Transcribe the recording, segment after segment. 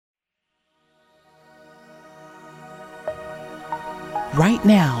right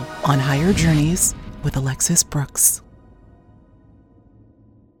now on Higher Journeys with Alexis Brooks.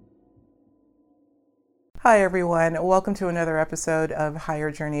 Hi, everyone. Welcome to another episode of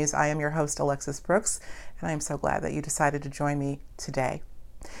Higher Journeys. I am your host, Alexis Brooks, and I am so glad that you decided to join me today.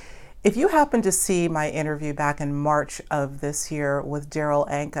 If you happen to see my interview back in March of this year with Darryl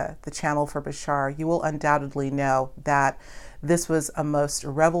Anka, the channel for Bashar, you will undoubtedly know that this was a most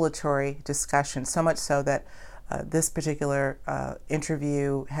revelatory discussion, so much so that this particular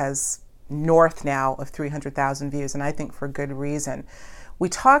interview has north now of 300,000 views, and I think for good reason. We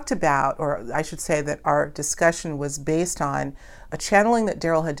talked about, or I should say that our discussion was based on a channeling that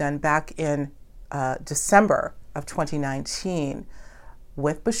Darryl had done back in December of 2019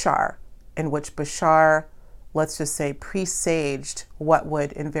 with Bashar, in which Bashar, let's just say, presaged what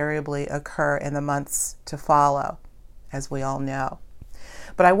would invariably occur in the months to follow, as we all know.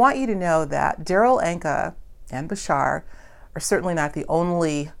 But I want you to know that Darryl Anka and Bashar are certainly not the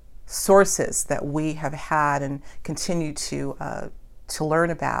only sources that we have had and continue to learn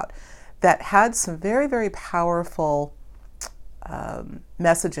about that had some very, very powerful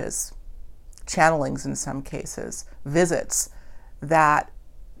messages, channelings in some cases, visits that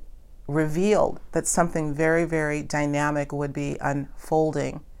revealed that something very, very dynamic would be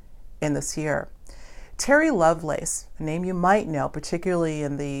unfolding in this year. Terry Lovelace, a name you might know, particularly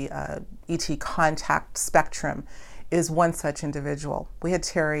in the ET contact spectrum, is one such individual. We had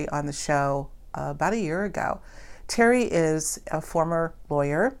Terry on the show about a year ago. Terry is a former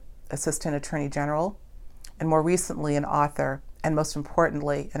lawyer, assistant attorney general, and more recently an author, and most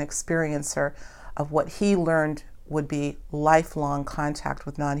importantly, an experiencer of what he learned would be lifelong contact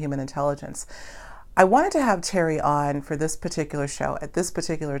with non-human intelligence. I wanted to have Terry on for this particular show at this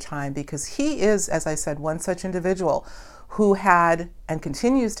particular time because he is, as I said, one such individual who had and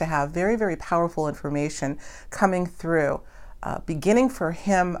continues to have very, very powerful information coming through, beginning for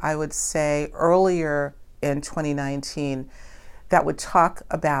him, I would say, earlier in 2019, that would talk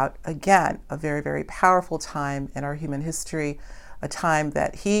about, again, a very, very powerful time in our human history, a time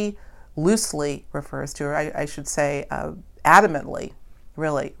that he loosely refers to, or I should say adamantly,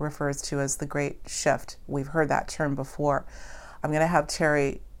 really refers to as the Great Shift. We've heard that term before. I'm going to have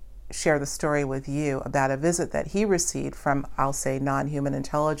Terry share the story with you about a visit that he received from, I'll say, non-human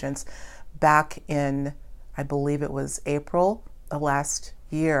intelligence back in, I believe it was April of last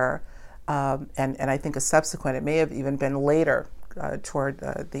year, and I think a subsequent, it may have even been later, toward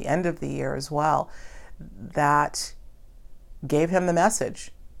the end of the year as well, that gave him the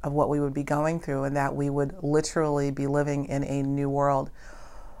message of what we would be going through and that we would literally be living in a new world.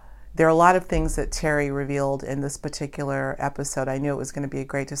 There are a lot of things that Terry revealed in this particular episode. I knew it was going to be a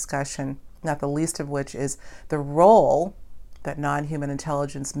great discussion, not the least of which is the role that non-human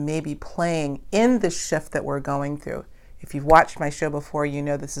intelligence may be playing in the shift that we're going through. If you've watched my show before, you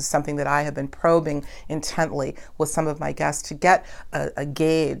know this is something that I have been probing intently with some of my guests to get a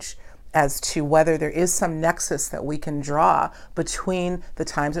gauge as to whether there is some nexus that we can draw between the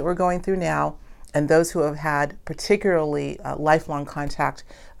times that we're going through now and those who have had particularly lifelong contact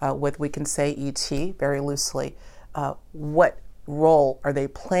with, we can say, ET, very loosely. What role are they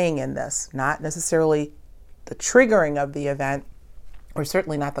playing in this? Not necessarily the triggering of the event, or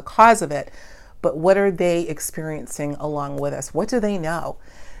certainly not the cause of it, but what are they experiencing along with us? What do they know?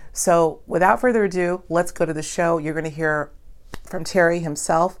 So without further ado, let's go to the show. You're going to hear from Terry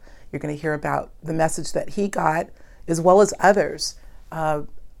himself. You're going to hear about the message that he got, as well as others,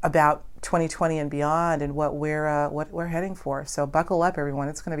 about 2020 and beyond and what we're heading for. So buckle up, everyone.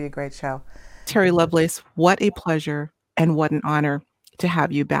 It's going to be a great show. Terry Lovelace, what a pleasure and what an honor to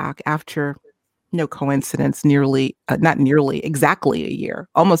have you back after, no coincidence, not nearly, exactly a year,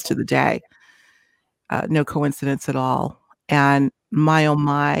 almost to the day. No coincidence at all. And my, oh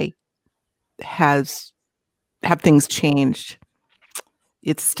my, have things changed?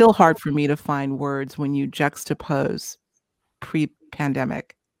 It's still hard for me to find words when you juxtapose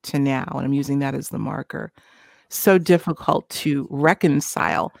pre-pandemic to now, and I'm using that as the marker. So difficult to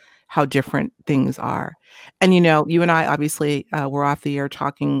reconcile how different things are. And, you and I obviously were off the air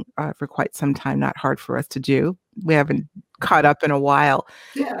talking for quite some time, not hard for us to do. We haven't caught up in a while.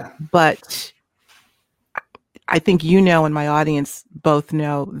 Yeah. But I think and my audience both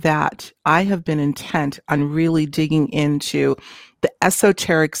know that I have been intent on really digging into the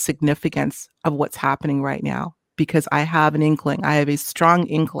esoteric significance of what's happening right now, because I have a strong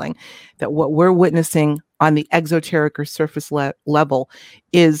inkling that what we're witnessing on the exoteric or surface level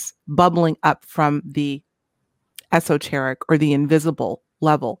is bubbling up from the esoteric or the invisible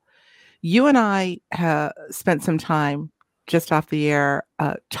level. You and I have spent some time just off the air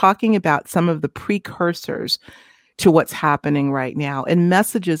talking about some of the precursors to what's happening right now and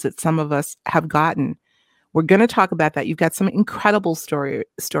messages that some of us have gotten. We're going to talk about that. You've got some incredible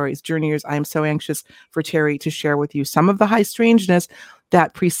stories, Journeyers. I am so anxious for Terry to share with you some of the high strangeness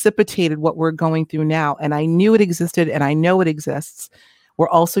that precipitated what we're going through now. And I knew it existed, and I know it exists. We're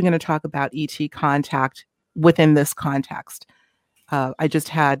also going to talk about ET contact within this context. I just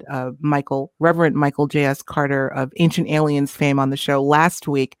had Reverend Michael J.S. Carter of Ancient Aliens fame on the show last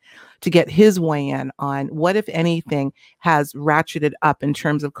week to get his weigh in on what, if anything, has ratcheted up in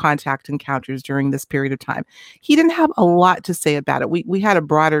terms of contact encounters during this period of time. He didn't have a lot to say about it. We had a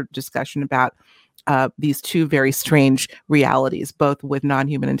broader discussion about these two very strange realities, both with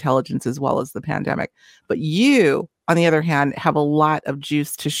non-human intelligence as well as the pandemic. But you, on the other hand, have a lot of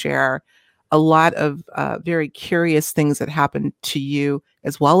juice to share, a lot of very curious things that happened to you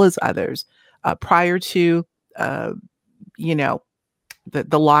as well as others prior to,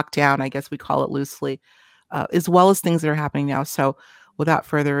 the lockdown, I guess we call it loosely, as well as things that are happening now. So without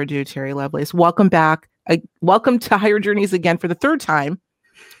further ado, Terry Lovelace, welcome back. Welcome to Higher Journeys again for the third time,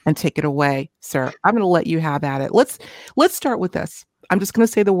 and take it away, sir. I'm going to let you have at it. Let's start with this. I'm just going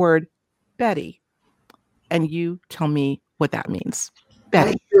to say the word Betty, and you tell me what that means.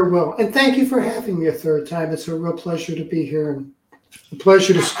 Betty. I sure will. And thank you for having me a third time. It's a real pleasure to be here and a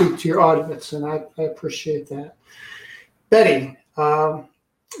pleasure to speak to your audience, and I appreciate that. Betty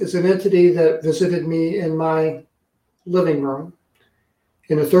is an entity that visited me in my living room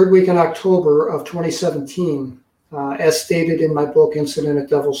in the third week in October of 2017, as stated in my book, Incident at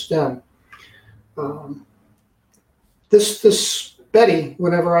Devil's Den. This Betty,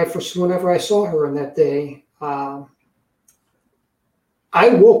 whenever I saw her in that day, I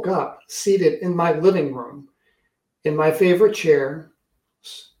woke up seated in my living room in my favorite chair,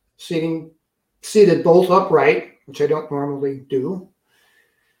 seated bolt upright, which I don't normally do.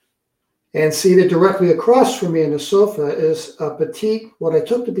 And seated directly across from me on the sofa is what I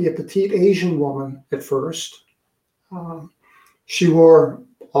took to be a petite Asian woman at first. She wore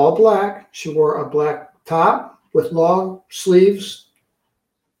all black. She wore a black top with long sleeves,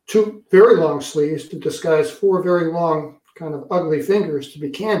 2 very long sleeves to disguise 4 very long, kind of ugly fingers, to be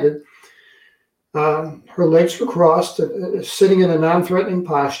candid. Her legs were crossed, sitting in a non-threatening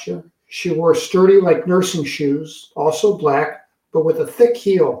posture. She wore sturdy, like nursing shoes, also black, but with a thick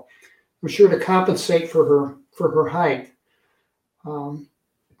heel, I'm sure to compensate for her height.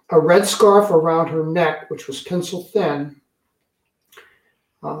 A red scarf around her neck, which was pencil thin,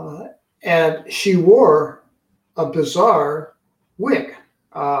 and she wore a bizarre wig,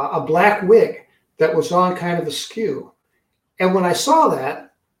 a black wig that was on kind of askew. And when I saw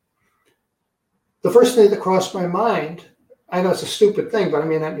that, the first thing that crossed my mind, I know it's a stupid thing, but I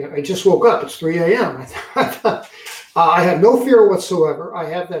mean, I just woke up. It's 3 a.m. I have no fear whatsoever. I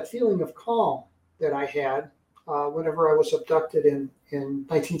have that feeling of calm that I had whenever I was abducted in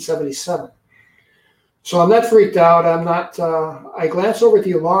 1977. So I'm not freaked out. I'm not. I glance over at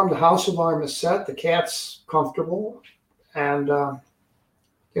the alarm. The house alarm is set. The cat's comfortable, and I'm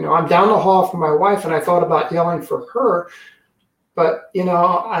down the hall from my wife, and I thought about yelling for her. But,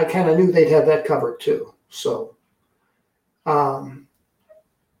 I kind of knew they'd have that covered too. So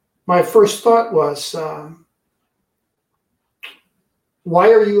my first thought was,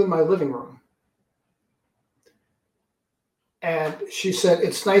 why are you in my living room? And she said,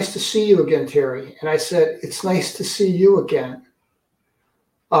 it's nice to see you again, Terry. And I said, it's nice to see you again.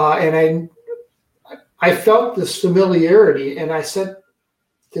 And I felt this familiarity, and I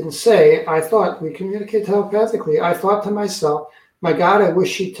I thought, we communicate telepathically. I thought to myself, my God, I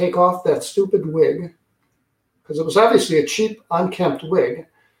wish she'd take off that stupid wig, because it was obviously a cheap, unkempt wig.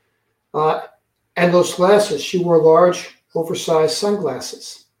 And those glasses, she wore large, oversized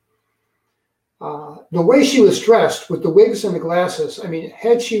sunglasses. The way she was dressed with the wigs and the glasses, I mean,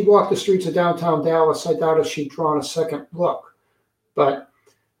 had she walked the streets of downtown Dallas, I doubt if she'd drawn a second look. But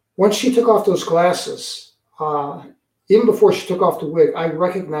once she took off those glasses, even before she took off the wig, I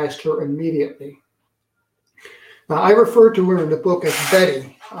recognized her immediately. Now, I referred to her in the book as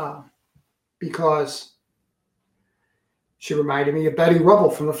Betty because she reminded me of Betty Rubble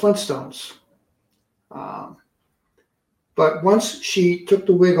from the Flintstones. But once she took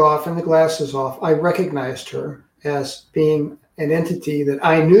the wig off and the glasses off, I recognized her as being an entity that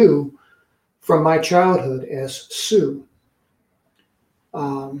I knew from my childhood as Sue.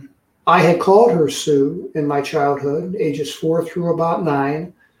 I had called her Sue in my childhood, ages 4 through about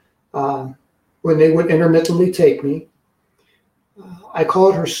 9, when they would intermittently take me. I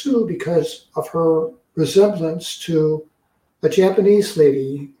called her Sue because of her resemblance to a Japanese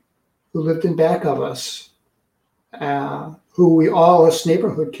lady who lived in back of us, who we all, as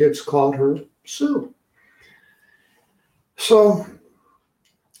neighborhood kids, called her Sue. So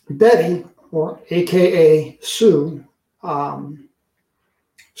Betty, or AKA Sue,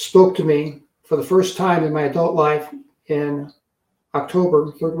 spoke to me for the first time in my adult life in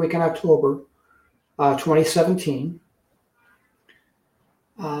October, third week in October, 2017.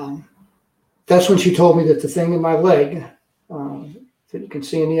 That's when she told me that the thing in my leg that you can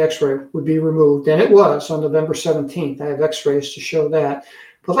see in the x-ray would be removed. And it was on November 17th. I have x-rays to show that.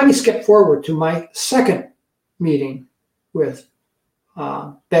 But let me skip forward to my second meeting with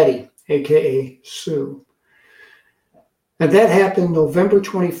Betty, AKA Sue. And that happened November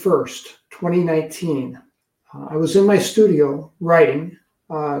 21st, 2019. I was in my studio writing,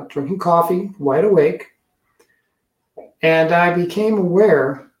 drinking coffee, wide awake, and I became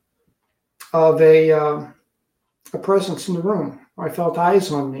aware of a presence in the room. I felt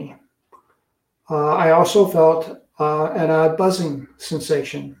eyes on me. I also felt an odd buzzing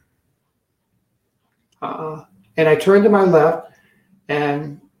sensation. And I turned to my left,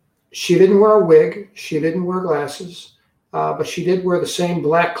 and she didn't wear a wig. She didn't wear glasses, but she did wear the same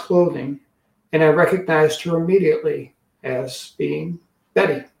black clothing. And I recognized her immediately as being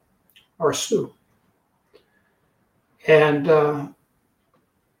Betty or Sue. And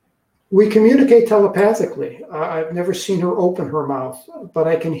we communicate telepathically. I've never seen her open her mouth, but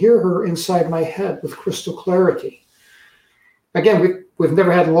I can hear her inside my head with crystal clarity. Again, we've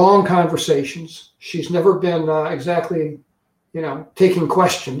never had long conversations. She's never been exactly, taking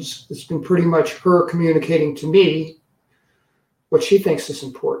questions. It's been pretty much her communicating to me what she thinks is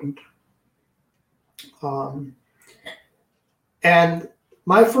important. And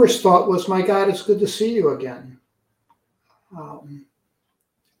my first thought was, my God, it's good to see you again.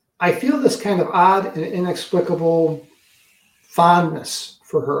 I feel this kind of odd and inexplicable fondness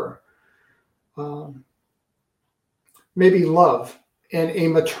for her. Maybe love in a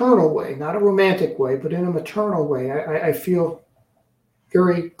maternal way, not a romantic way, but in a maternal way. I feel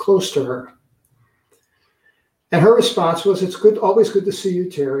very close to her. And her response was, it's good, always good to see you,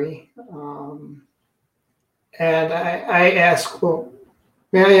 Terry. And I asked, well,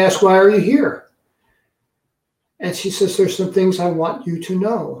 may I ask, why are you here? And she says, there's some things I want you to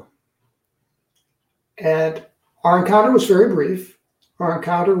know. And our encounter was very brief. Our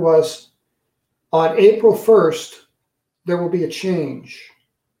encounter was on April 1st, there will be a change.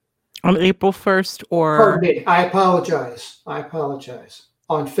 On April 1st or? Pardon me, I apologize.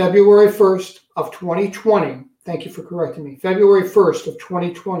 On February 1st of 2020, thank you for correcting me, February 1st of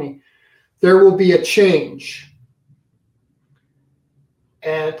 2020, there will be a change.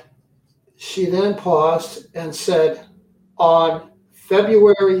 And she then paused and said, on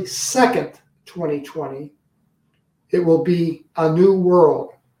February 2nd, 2020, it will be a new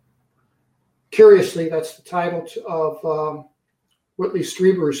world. Curiously, that's the title of Whitley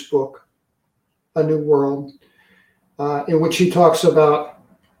Strieber's book, A New World, in which he talks about,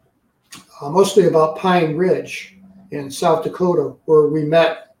 mostly about Pine Ridge in South Dakota, where we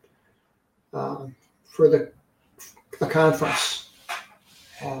met for the conference.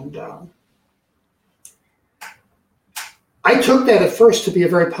 And I took that at first to be a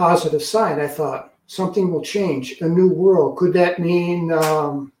very positive sign. I thought, something will change, a new world. Could that mean,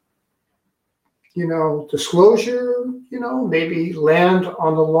 disclosure, maybe land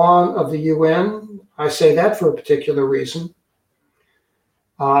on the lawn of the UN? I say that for a particular reason.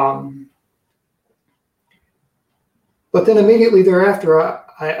 But then immediately thereafter,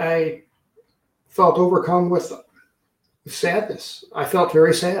 I felt overcome with sadness. I felt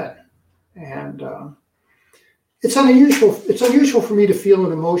very sad. And it's unusual for me to feel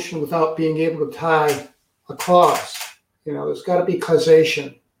an emotion without being able to tie a cause. There's got to be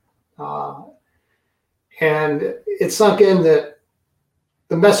causation. And it sunk in that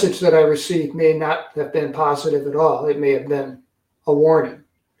the message that I received may not have been positive at all. It may have been a warning.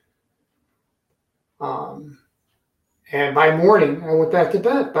 And by morning, I went back to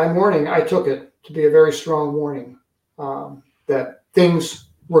bed. By morning, I took it to be a very strong warning that things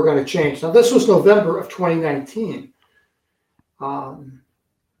were going to change. Now, this was November of 2019.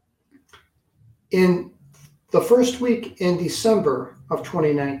 In the first week in December of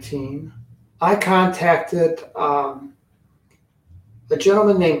 2019, I contacted a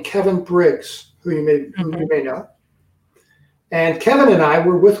gentleman named Kevin Briggs, who you may know. And Kevin and I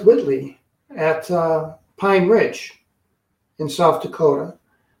were with Whitley at Pine Ridge in South Dakota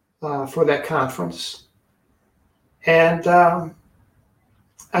for that conference. And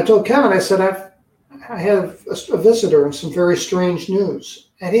I told Kevin, I said, I have a visitor and some very strange news.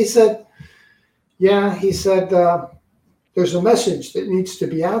 And he said, there's a message that needs to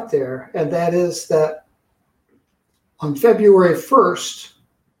be out there. And that is that on February 1st,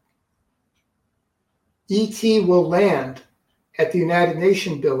 ET will land at the United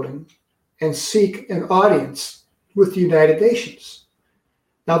Nations building and seek an audience with the United Nations.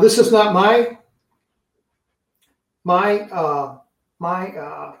 Now, this is not my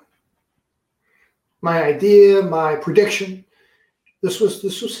idea, my prediction. This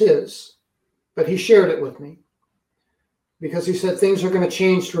was his, but he shared it with me because he said things are going to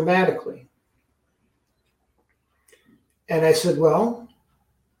change dramatically. And I said, well,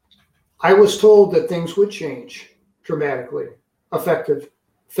 I was told that things would change dramatically, effective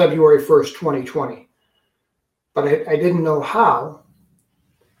February 1st, 2020. But I didn't know how.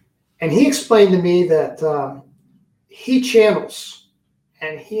 And he explained to me that he channels.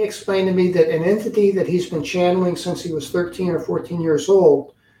 And he explained to me that an entity that he's been channeling since he was 13 or 14 years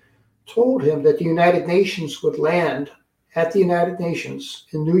old told him that the United Nations would land at the United Nations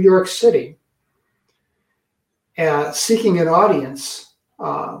in New York City, seeking an audience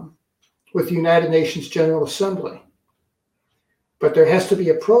with the United Nations General Assembly. But there has to be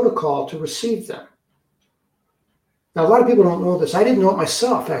a protocol to receive them. Now, a lot of people don't know this. I didn't know it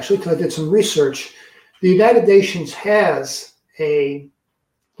myself, actually, until I did some research. The United Nations has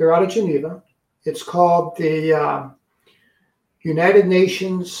they're out of Geneva. It's called the United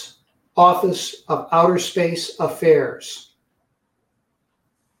Nations Office of Outer Space Affairs.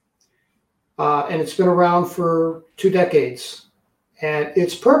 And it's been around for 2 decades. And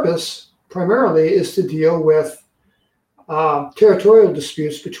its purpose primarily is to deal with territorial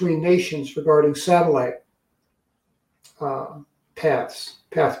disputes between nations regarding satellite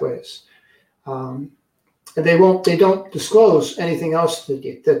pathways. And they don't disclose anything else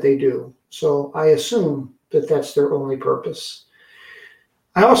that they do. So I assume that that's their only purpose.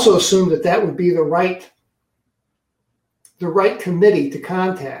 I also assume that would be the right committee to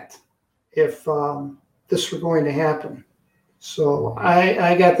contact if this were going to happen. So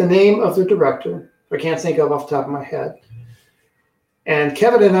I got the name of the director. I can't think of off the top of my head. And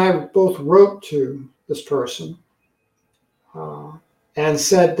Kevin and I both wrote to this person and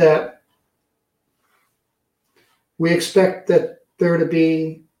said that we expect that there to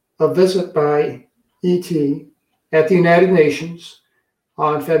be a visit by ET at the United Nations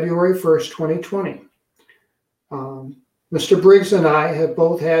on February 1st, 2020. Mr. Briggs and I have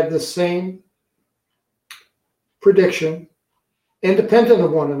both had the same prediction, independent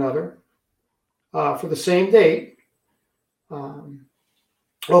of one another, for the same date.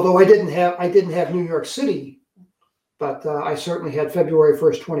 Although I didn't have New York City, but I certainly had February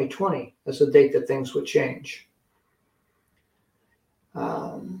 1st, 2020 as the date that things would change.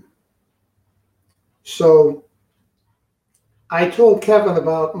 So I told Kevin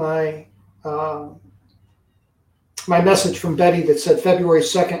about my message from Betty that said February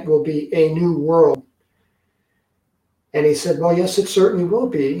 2nd will be a new world. And he said, well, yes, it certainly will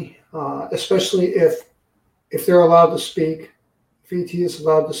be, especially if they're allowed to speak, if ET is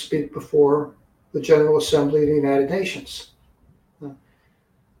allowed to speak before the General Assembly of the United Nations.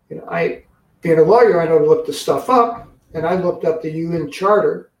 Being a lawyer, I know to look this stuff up, and I looked up the UN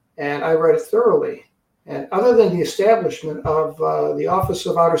Charter, and I read it thoroughly. And other than the establishment of the Office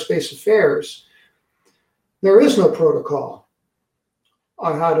of Outer Space Affairs, there is no protocol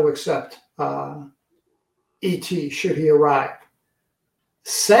on how to accept ET should he arrive.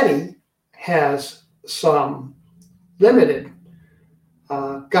 SETI has some limited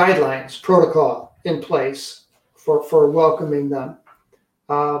guidelines, protocol in place for welcoming them,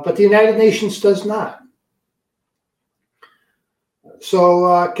 but the United Nations does not.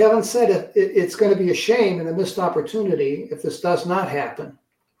 So Kevin said it's going to be a shame and a missed opportunity if this does not happen.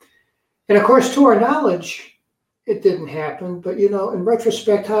 And of course, to our knowledge, it didn't happen. But, in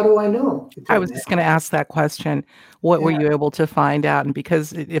retrospect, how do I know? I was just going to ask that question. What were you able to find out? And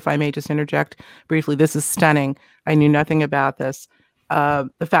because, if I may just interject briefly, this is stunning. I knew nothing about this.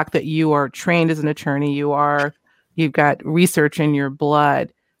 The fact that you are trained as an attorney, you've got research in your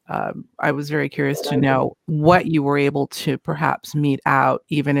blood. I was very curious to know what you were able to perhaps meet out,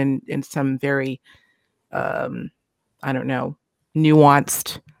 even in some very,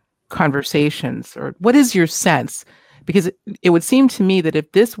 nuanced conversations. Or what is your sense? Because it would seem to me that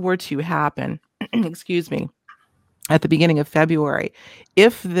if this were to happen, excuse me, at the beginning of February,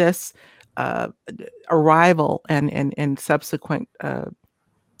 if this arrival and subsequent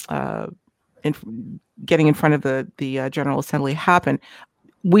getting in front of the General Assembly happen,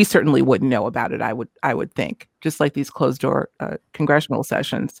 we certainly wouldn't know about it. I would think, just like these closed door congressional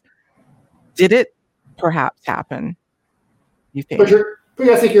sessions. Did it perhaps happen? You think? But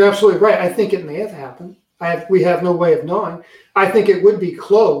I think you're absolutely right. I think it may have happened. We have no way of knowing. I think it would be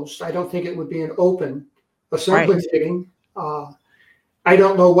closed. I don't think it would be an open assembly meeting. I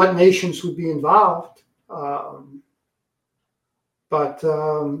don't know what nations would be involved. but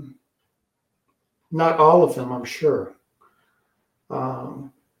not all of them, I'm sure.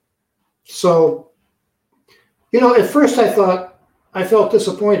 So, at first I felt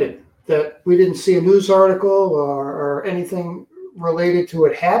disappointed that we didn't see a news article or anything related to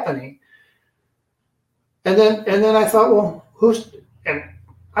it happening. And then I thought, well, and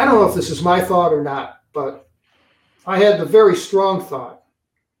I don't know if this is my thought or not, but I had the very strong thought,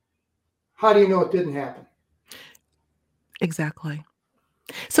 how do you know it didn't happen? Exactly.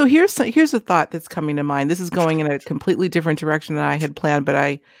 So here's a thought that's coming to mind. This is going in a completely different direction than I had planned, but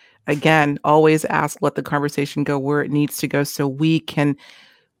I, again, always let the conversation go where it needs to go so we can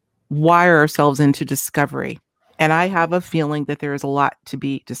wire ourselves into discovery. And I have a feeling that there is a lot to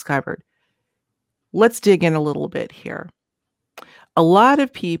be discovered. Let's dig in a little bit here. A lot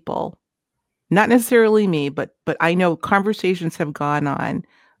of people, not necessarily me, but I know conversations have gone on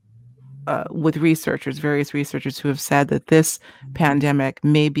with various researchers who have said that this pandemic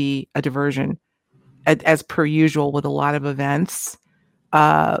may be a diversion, as per usual with a lot of events,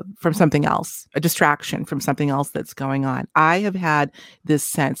 from something else, a distraction from something else that's going on. I have had this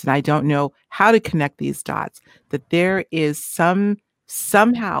sense, and I don't know how to connect these dots, that there is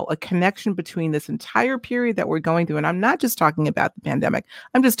somehow a connection between this entire period that we're going through. And I'm not just talking about the pandemic.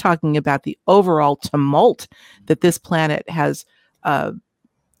 I'm just talking about the overall tumult that this planet has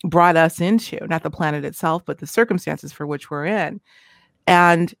brought us into, not the planet itself, but the circumstances for which we're in.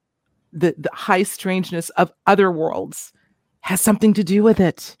 And the high strangeness of other worlds has something to do with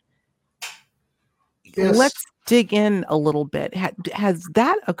it. Yes. Let's dig in a little bit. Has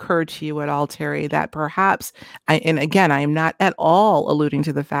that occurred to you at all, Terry, that perhaps, and again, I am not at all alluding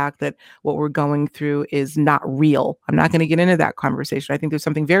to the fact that what we're going through is not real. I'm not going to get into that conversation. I think there's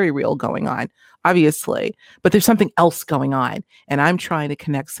something very real going on, obviously, but there's something else going on. And I'm trying to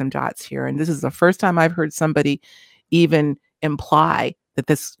connect some dots here. And this is the first time I've heard somebody even imply that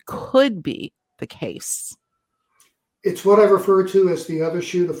this could be the case. It's what I refer to as the other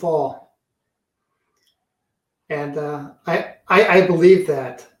shoe to fall. And I believe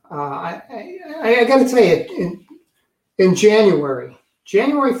that. I got to tell you, in January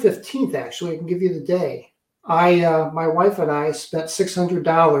 15th, actually, I can give you the day. My wife and I spent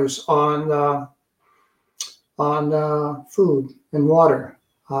 $600 on food and water.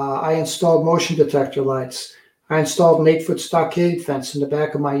 I installed motion detector lights. I installed an 8-foot stockade fence in the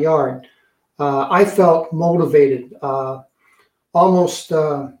back of my yard. I felt motivated, almost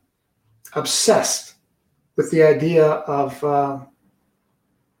obsessed with the idea of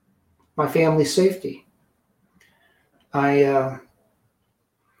my family's safety. I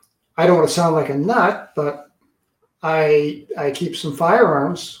don't want to sound like a nut, but I keep some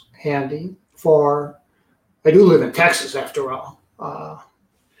firearms handy I do live in Texas after all, for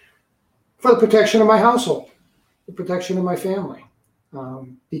the protection of my household, the protection of my family,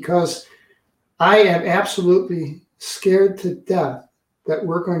 because I am absolutely scared to death that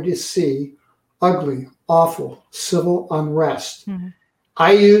we're going to see ugly, awful civil unrest. Mm-hmm.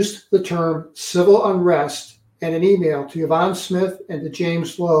 I used the term civil unrest in an email to Yvonne Smith and to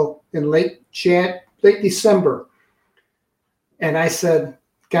James Lowe in late December. And I said,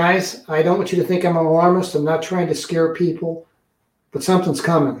 guys, I don't want you to think I'm an alarmist. I'm not trying to scare people, but something's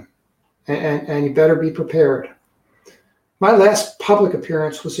coming, and you better be prepared. My last public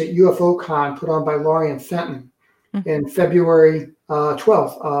appearance was at UFOCon put on by Laurie and Fenton in February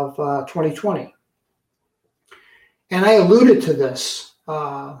 12th of 2020. And I alluded to this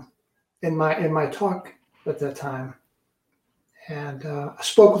in my talk at that time. And I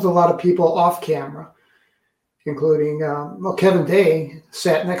spoke with a lot of people off camera, including Kevin Day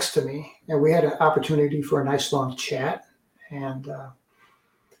sat next to me, and we had an opportunity for a nice long chat. And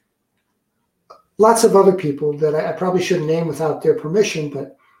lots of other people that I probably shouldn't name without their permission,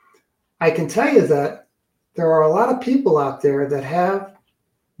 but I can tell you that there are a lot of people out there that have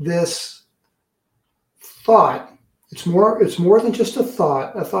this thought. It's more than just a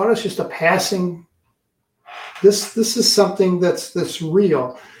thought. A thought is just a passing. This is something that's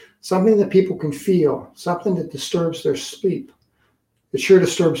real, something that people can feel, something that disturbs their sleep. It sure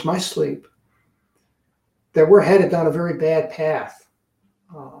disturbs my sleep. That we're headed down a very bad path.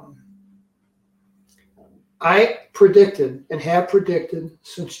 I predicted and have predicted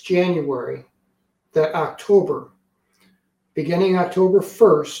since January that beginning October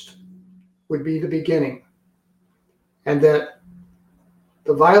 1st, would be the beginning. And that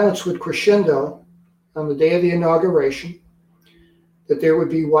the violence would crescendo on the day of the inauguration, that there would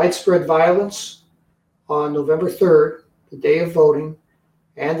be widespread violence on November 3rd, the day of voting,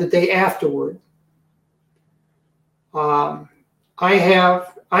 and the day afterward. I've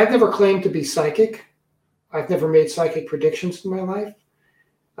never claimed to be psychic. I've never made psychic predictions in my life.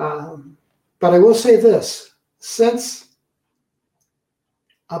 But I will say this, since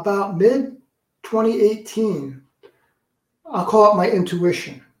about mid-2018, I'll call it my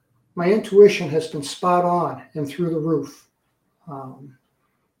intuition. My intuition has been spot on and through the roof.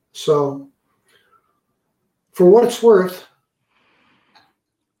 So for what it's worth,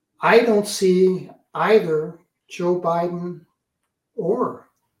 I don't see either Joe Biden or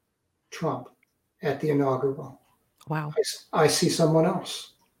Trump at the inaugural. Wow. I see someone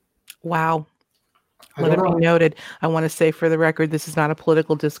else. Wow. Let it be noted. I want to say for the record, this is not a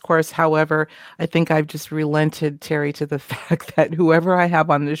political discourse. However, I think I've just relented, Terry, to the fact that whoever I have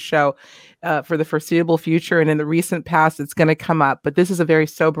on this show for the foreseeable future and in the recent past, it's going to come up. But this is a very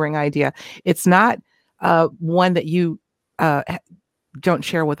sobering idea. It's not one that you don't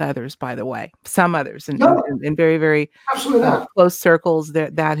share with others, by the way. Some others in very, very close circles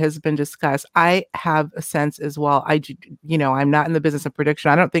that has been discussed. I have a sense as well. I'm not in the business of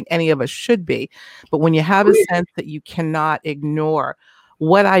prediction. I don't think any of us should be. But when you have a sense that you cannot ignore,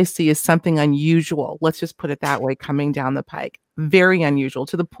 what I see is something unusual. Let's just put it that way, coming down the pike. Very unusual,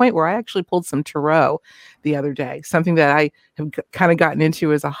 to the point where I actually pulled some tarot the other day, something that I have kind of gotten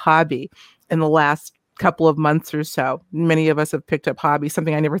into as a hobby in the last couple of months or so. Many of us have picked up hobbies,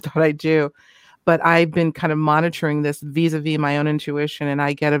 something I never thought I'd do. But I've been kind of monitoring this vis-a-vis my own intuition, and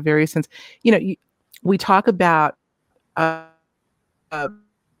I get a very sense, we talk about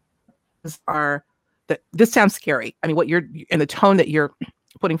this sounds scary. I mean, what you're, and the tone that you're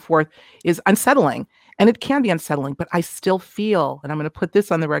putting forth is unsettling, and it can be unsettling, but I still feel, and I'm going to put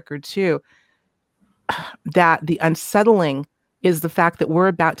this on the record too, that the unsettling is the fact that we're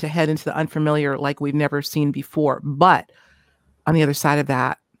about to head into the unfamiliar like we've never seen before. But on the other side of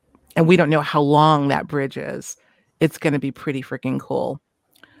that, and we don't know how long that bridge is, it's going to be pretty freaking cool.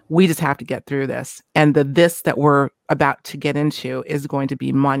 We just have to get through this. And this that we're about to get into is going to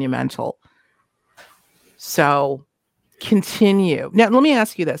be monumental. So continue. Now, let me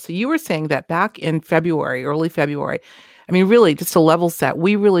ask you this. So you were saying that back in February, early February, I mean, really just a level set,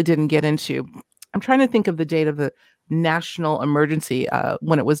 we really didn't get into, I'm trying to think of the date of the national emergency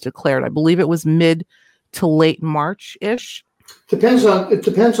when it was declared. I believe it was mid to late March-ish. It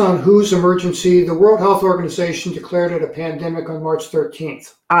depends on whose emergency. The World Health Organization declared it a pandemic on March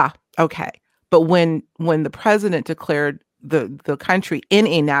 13th. Ah, okay. But when the president declared the country in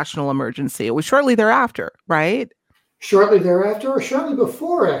a national emergency, it was shortly thereafter, right? Shortly thereafter, or shortly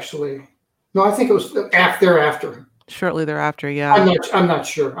before, actually. No, I think it was thereafter. Shortly thereafter, yeah. I'm not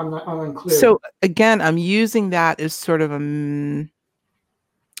sure. I'm unclear. So again, I'm using that as sort of a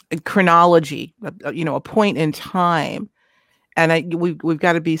chronology, a point in time, and we've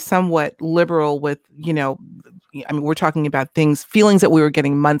got to be somewhat liberal with, I mean, we're talking about feelings that we were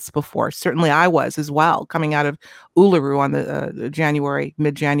getting months before. Certainly, I was as well, coming out of Uluru on the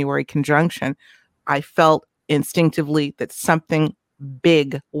mid-January conjunction. I felt instinctively that something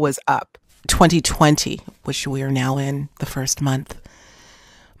big was up. 2020, which we are now in the first month.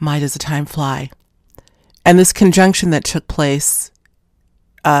 My, does the time fly. And this conjunction that took place,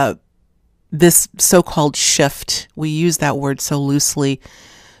 this so-called shift, we use that word so loosely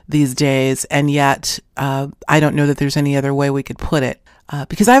these days, and yet I don't know that there's any other way we could put it,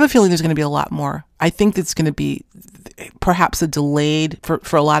 because I have a feeling there's going to be a lot more. I think it's going to be perhaps a delayed,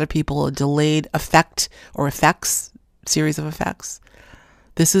 for a lot of people, a delayed effect or effects, series of effects.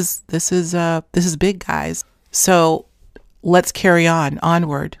 This is big, guys. So let's carry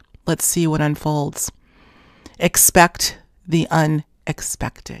onward. Let's see what unfolds. Expect the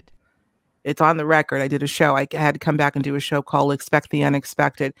unexpected. It's on the record. I did a show. I had to come back and do a show called Expect the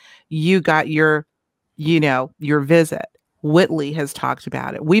Unexpected. You got your visit. Whitley has talked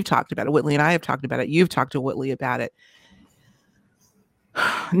about it. We've talked about it. Whitley and I have talked about it. You've talked to Whitley about it.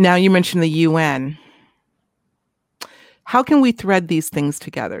 Now you mentioned the UN. How can we thread these things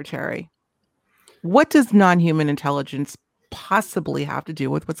together, Terry? What does non-human intelligence possibly have to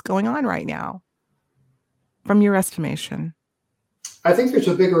do with what's going on right now, from your estimation? I think there's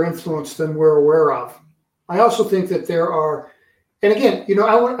a bigger influence than we're aware of. I also think that there are, and again,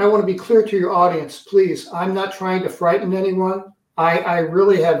 I want to be clear to your audience, please. I'm not trying to frighten anyone. I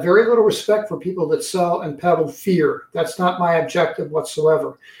really have very little respect for people that sell and peddle fear. That's not my objective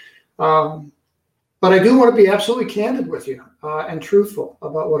whatsoever. But I do want to be absolutely candid with you and truthful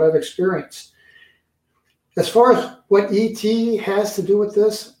about what I've experienced. As far as what ET has to do with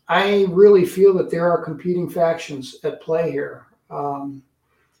this, I really feel that there are competing factions at play here.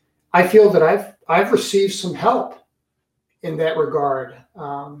 I feel that I've received some help in that regard.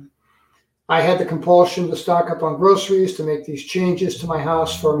 I had the compulsion to stock up on groceries, to make these changes to my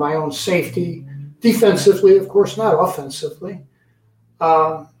house for my own safety, defensively, of course, not offensively.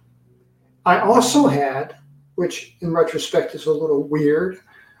 I also had, which in retrospect is a little weird,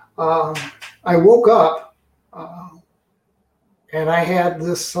 I woke up and I had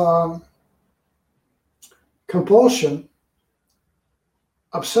this compulsion,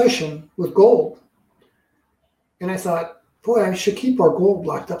 obsession with gold. And I thought, boy, I should keep our gold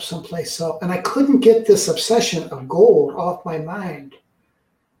locked up someplace else. And I couldn't get this obsession of gold off my mind.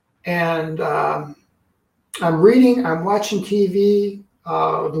 And I'm reading, I'm watching TV.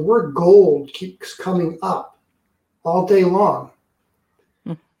 The word gold keeps coming up all day long.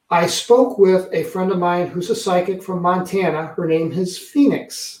 I spoke with a friend of mine who's a psychic from Montana. Her name is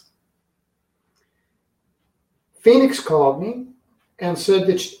Phoenix. Phoenix called me and said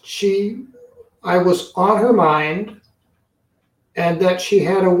that I was on her mind and that she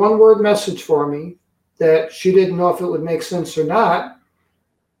had a one-word message for me that she didn't know if it would make sense or not.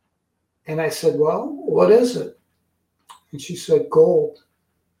 And I said, well, what is it? And she said, gold.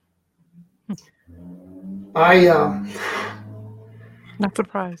 Not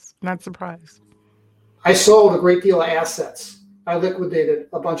surprised. I sold a great deal of assets. I liquidated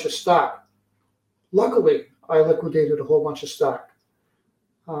a bunch of stock. Luckily, I liquidated a whole bunch of stock.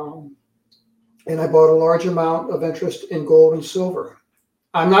 And I bought a large amount of interest in gold and silver.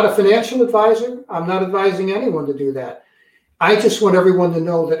 I'm not a financial advisor. I'm not advising anyone to do that. I just want everyone to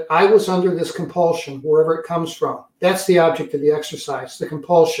know that I was under this compulsion, wherever it comes from. That's the object of the exercise, the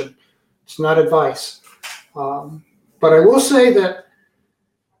compulsion. It's not advice. But I will say that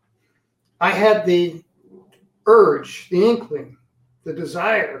I had the urge, the inkling, the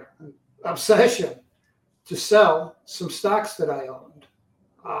desire, obsession to sell some stocks that I owned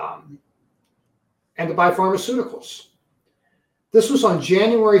and to buy pharmaceuticals. This was on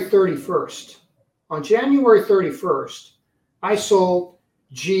January 31st. On January 31st, I sold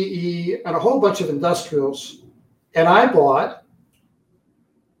GE and a whole bunch of industrials, and I bought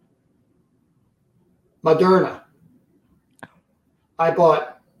Moderna. I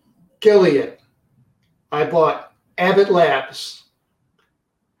bought Gilead. I bought Abbott Labs.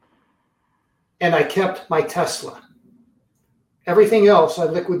 And I kept my Tesla. Everything else I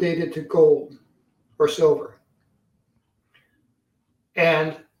liquidated to gold or silver.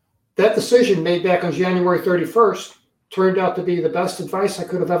 And that decision made back on January 31st turned out to be the best advice I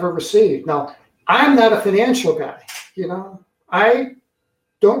could have ever received. Now, I'm not a financial guy. I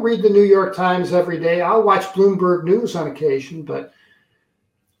don't read the New York Times every day. I'll watch Bloomberg News on occasion, but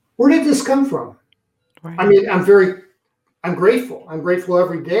where did this come from? Right. I mean, I'm grateful. I'm grateful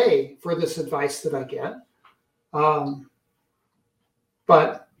every day for this advice that I get.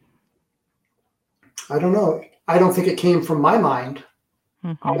 But I don't know. I don't think it came from my mind.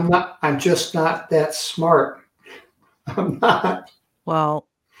 Mm-hmm. I'm just not that smart. I'm not. Well,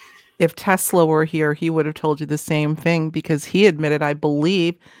 if Tesla were here, he would have told you the same thing, because he admitted, I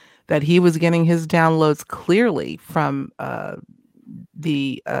believe, that he was getting his downloads clearly from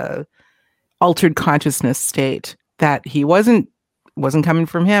the altered consciousness state, that he wasn't coming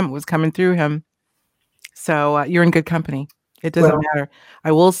from him, it was coming through him. So you're in good company. It doesn't matter.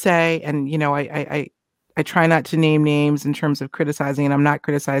 I will say, and I try not to name names in terms of criticizing, and I'm not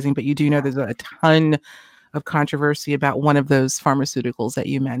criticizing, but you do know there's a ton of controversy about one of those pharmaceuticals that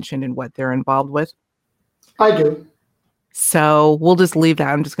you mentioned and what they're involved with. I do. So we'll just leave that.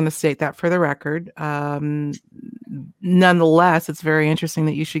 I'm just going to state that for the record. Nonetheless, it's very interesting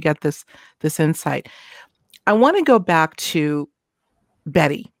that you should get this insight. I want to go back to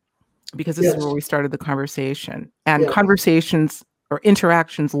Betty, because this is where we started the conversation, and conversations or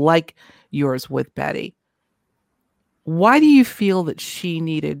interactions like yours with Betty. Why do you feel that she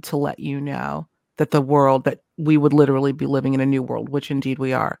needed to let you know that that we would literally be living in a new world, which indeed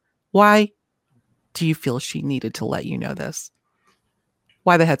we are? Why do you feel she needed to let you know this?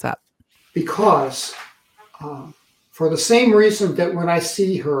 Why the heads up? Because for the same reason that when I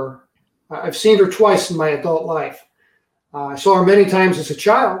see her, I've seen her twice in my adult life. I saw her many times as a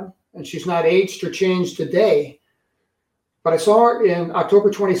child, and she's not aged or changed today. But I saw her in October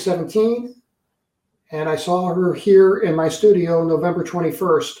 2017, and I saw her here in my studio November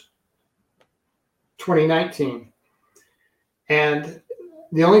 21st, 2019. And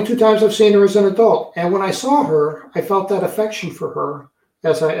the only two times I've seen her as an adult. And when I saw her, I felt that affection for her,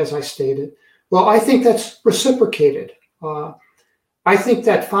 as I stated. Well, I think that's reciprocated. I think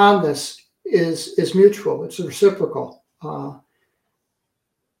that fondness is mutual. It's reciprocal.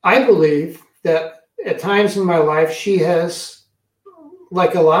 I believe that at times in my life, she has,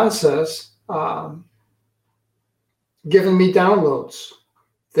 like Alon says, given me downloads,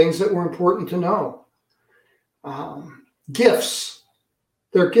 things that were important to know. Gifts.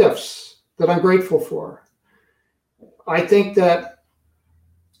 They're gifts. that I'm grateful for. I think that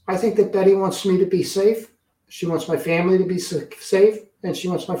Betty wants me to be safe. She wants my family to be safe, and she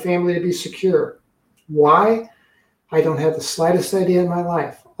wants my family to be secure. Why? I don't have the slightest idea in my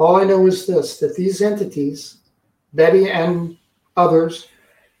life. All I know is this, that these entities, Betty and others,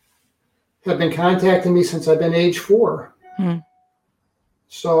 have been contacting me since I've been age 4.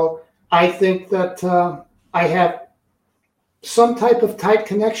 So I think that I have some type of tight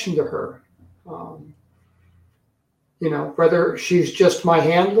connection to her. Whether she's just my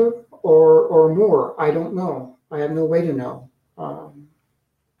handler or more, I don't know. I have no way to know.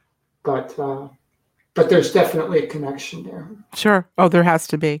 But there's definitely a connection there. Sure. Oh, there has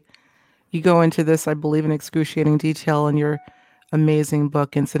to be. You go into this, I believe, in excruciating detail in your amazing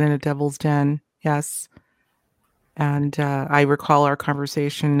book, Incident at Devil's Den. Yes. And I recall our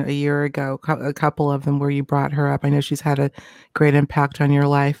conversation a year ago, a couple of them where you brought her up. I know she's had a great impact on your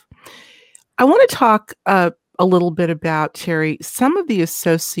life. I want to talk a little bit about, Terry, some of the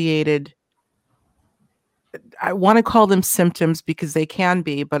associated, I want to call them symptoms because they can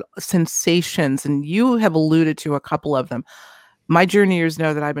be, but sensations. And you have alluded to a couple of them. My journeyers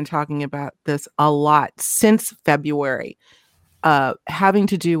know that I've been talking about this a lot since February, having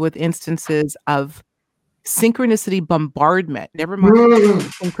to do with instances of synchronicity bombardment, never mind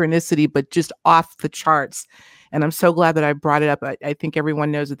synchronicity, but just off the charts. And I'm so glad that I brought it up. I think everyone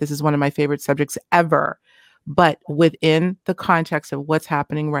knows that this is one of my favorite subjects ever, but within the context of what's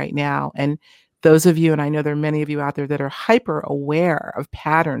happening right now. And those of you, and I know there are many of you out there that are hyper aware of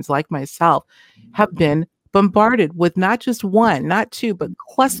patterns like myself, have been bombarded with not just one, not two, but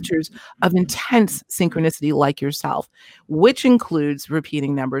clusters of intense synchronicity like yourself, which includes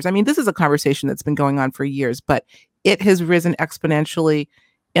repeating numbers. I mean, this is a conversation that's been going on for years, but it has risen exponentially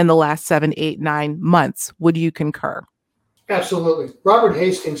in the last 7, 8, 9 months. Would you concur? Absolutely. Robert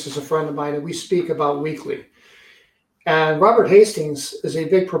Hastings is a friend of mine, and we speak about weekly. And Robert Hastings is a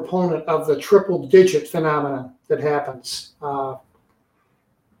big proponent of the triple digit phenomenon that happens. Like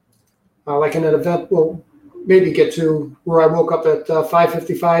in an event we'll maybe get to, where I woke up at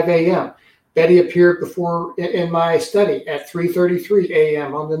 5:55 a.m. Betty appeared before in my study at 3:33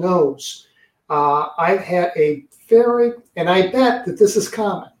 a.m. on the nose. I've had a very, and I bet that this is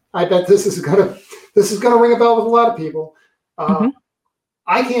common. I bet this is gonna ring a bell with a lot of people.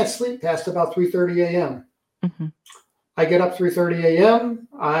 I can't sleep past about 3:30 a.m. I get up 3:30 a.m.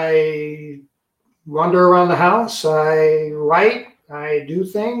 I wander around the house. I write. I do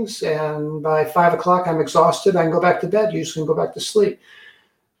things, and by 5 o'clock, I'm exhausted. I can go back to bed, usually go back to sleep.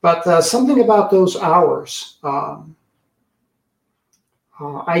 But something about those hours. I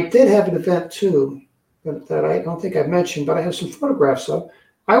did have an event too that I don't think I've mentioned, but I have some photographs of.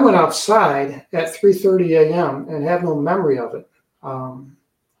 I went outside at 3:30 a.m. and have no memory of it, and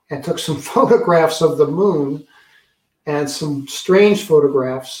took some photographs of the moon and some strange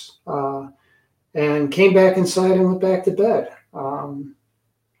photographs, and came back inside and went back to bed.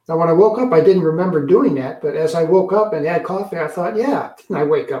 Now, when I woke up, I didn't remember doing that, but as I woke up and had coffee, I thought, yeah, didn't I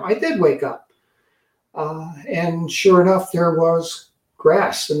wake up? I did wake up. And sure enough, there was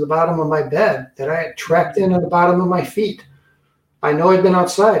grass in the bottom of my bed that I had tracked in at the bottom of my feet. I know I'd been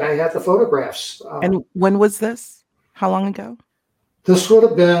outside. I had the photographs. And when was this? How long ago? This would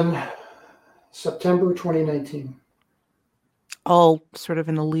have been September 2019. All sort of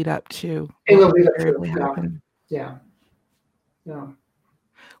in the lead up to. In the lead up to, yeah.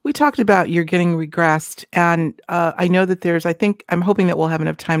 We talked about you're getting regressed, and I know that I'm hoping that we'll have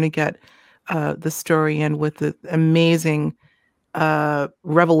enough time to get the story in with the amazing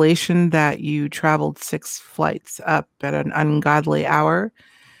revelation that you traveled 6 flights up at an ungodly hour.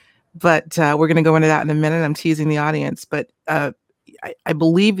 But we're going to go into that in a minute. I'm teasing the audience, but I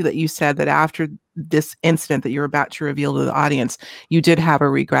believe that you said that after this incident that you're about to reveal to the audience, you did have a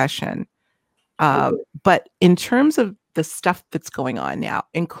regression. But in terms of the stuff that's going on now,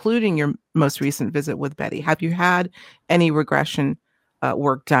 including your most recent visit with Betty, have you had any regression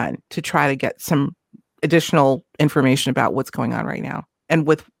work done to try to get some additional information about what's going on right now and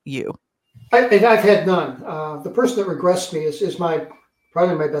with you? I've had none. The person that regressed me is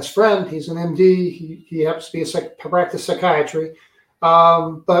probably my best friend. He's an MD. He happens to be practice psychiatry.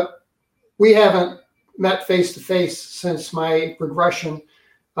 But we haven't met face to face since my regression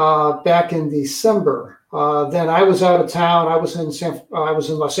back in December. Then I was out of town. I was in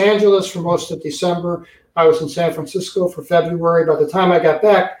Los Angeles for most of December. I was in San Francisco for February. By the time I got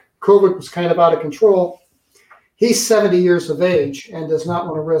back, COVID was kind of out of control. He's 70 years of age and does not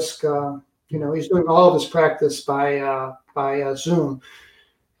want to risk. He's doing all of his practice by Zoom,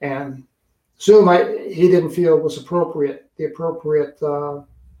 and Zoom he didn't feel was the appropriate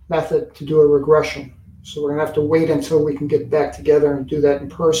method to do a regression. So we're going to have to wait until we can get back together and do that in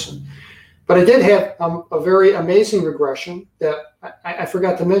person. But I did have a very amazing regression that I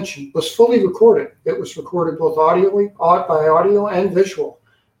forgot to mention was fully recorded. It was recorded both by audio and visual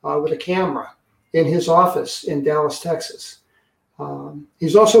with a camera in his office in Dallas, Texas.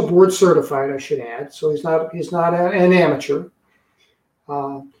 He's also board certified, I should add, so he's not an amateur.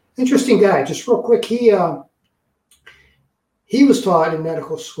 Interesting guy. Just real quick, he was taught in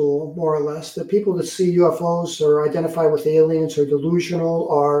medical school, more or less, that people that see UFOs or identify with aliens are delusional,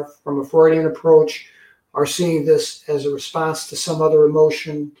 or from a Freudian approach, are seeing this as a response to some other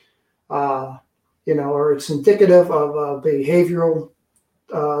emotion, or it's indicative of a behavioral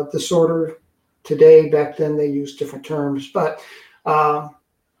disorder. Today, back then, they used different terms. But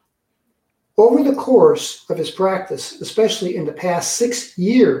over the course of his practice, especially in the past 6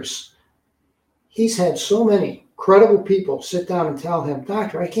 years, he's had so many credible people sit down and tell him,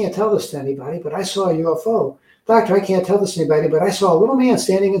 "Doctor, I can't tell this to anybody, but I saw a UFO. Doctor, I can't tell this to anybody, but I saw a little man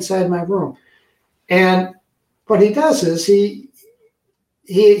standing inside my room." And what he does is he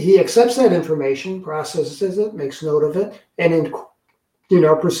accepts that information, processes it, makes note of it, and then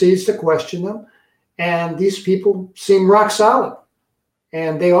proceeds to question them. And these people seem rock solid,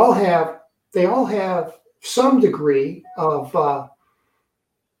 and they all have some degree of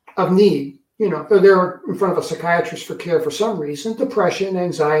need. They're in front of a psychiatrist for care for some reason, depression,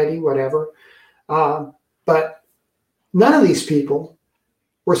 anxiety, whatever. But none of these people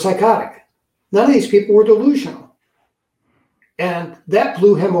were psychotic. None of these people were delusional. And that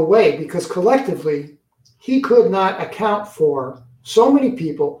blew him away because collectively, he could not account for so many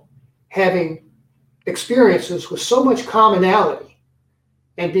people having experiences with so much commonality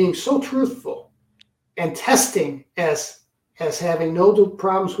and being so truthful and testing as having no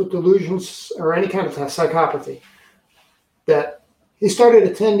problems with delusions or any kind of psychopathy, that he started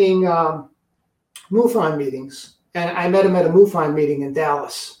attending MUFON meetings. And I met him at a MUFON meeting in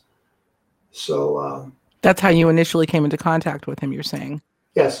Dallas. So that's how you initially came into contact with him, you're saying?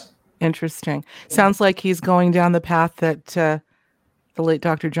 Yes. Interesting. Sounds like he's going down the path that the late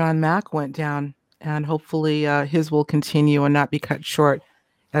Dr. John Mack went down, and hopefully his will continue and not be cut short,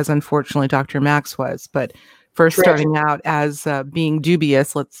 as unfortunately Dr. Mack's was. But first, starting out as being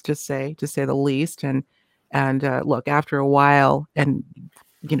dubious, let's just say, to say the least, and look, after a while, and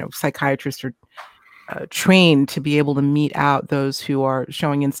psychiatrists are trained to be able to mete out those who are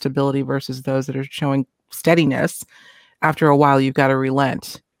showing instability versus those that are showing steadiness. After a while, you've got to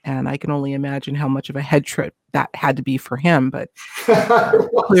relent, and I can only imagine how much of a head trip that had to be for him. But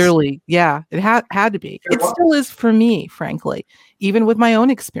clearly, yeah, it had to be. It still is for me, frankly, even with my own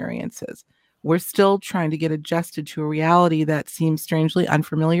experiences. We're still trying to get adjusted to a reality that seems strangely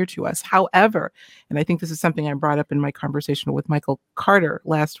unfamiliar to us. However, and I think this is something I brought up in my conversation with Michael Carter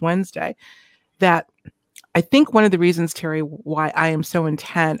last Wednesday, that I think one of the reasons, Terry, why I am so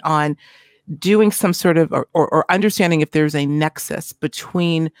intent on doing some sort of or understanding if there's a nexus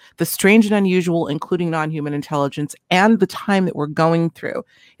between the strange and unusual, including non-human intelligence, and the time that we're going through,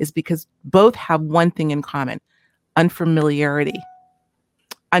 is because both have one thing in common: unfamiliarity.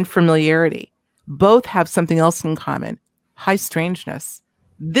 Both have something else in common: high strangeness.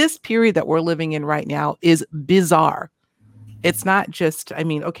 This period that we're living in right now is bizarre. It's not just,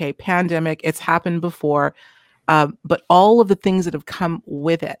 pandemic, it's happened before, but all of the things that have come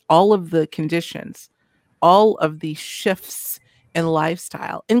with it, all of the conditions, all of the shifts in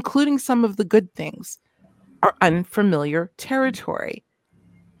lifestyle, including some of the good things, are unfamiliar territory.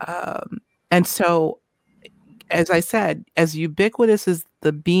 And so, as I said, as ubiquitous as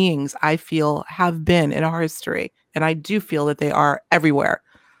the beings I feel have been in our history, and I do feel that they are everywhere,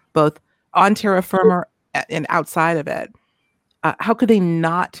 both on terra firma and outside of it, how could they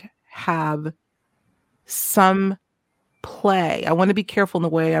not have some play? I want to be careful in the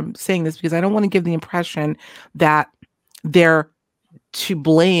way I'm saying this, because I don't want to give the impression that they're to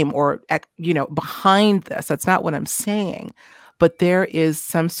blame or, behind this. That's not what I'm saying. But there is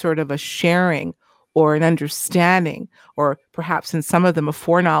some sort of a sharing or an understanding, or perhaps in some of them a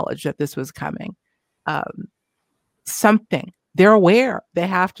foreknowledge that this was coming. Something. They're aware. They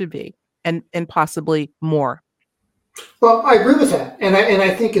have to be, and possibly more. Well, I agree with that, and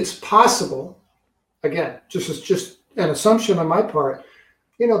I think it's possible. Again, just an assumption on my part,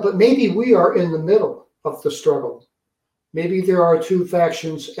 but maybe we are in the middle of the struggle. Maybe there are two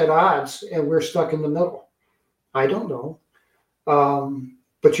factions at odds, and we're stuck in the middle. I don't know.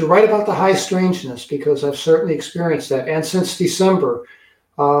 But you're right about the high strangeness, because I've certainly experienced that. And since December,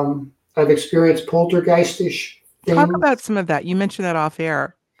 I've experienced poltergeistish things. Talk about some of that. You mentioned that off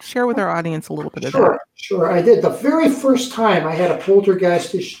air. share with our audience a little bit of that. Sure, sure. I did. The very first time I had a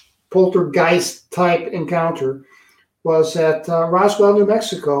poltergeist type encounter was at Roswell, New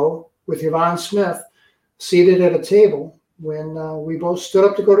Mexico, with Yvonne Smith, seated at a table when we both stood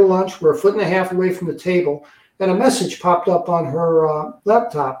up to go to lunch. We're a foot and a half away from the table, and a message popped up on her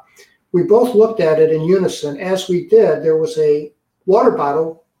laptop. We both looked at it in unison. As we did, there was a water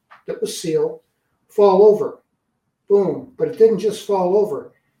bottle that was sealed fall over. Boom. But it didn't just fall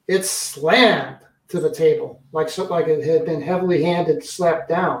over. It slammed to the table like it had been heavily handed, slapped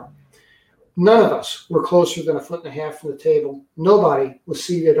down. None of us were closer than a foot and a half from the table. Nobody was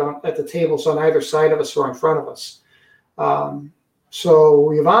seated at the tables on either side of us or in front of us.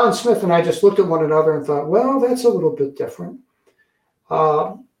 So Yvonne Smith and I just looked at one another and thought, well, that's a little bit different.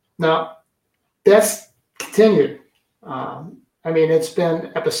 Now, that's continued. I mean, it's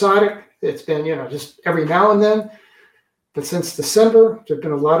been episodic. It's been, just every now and then. But since December, there've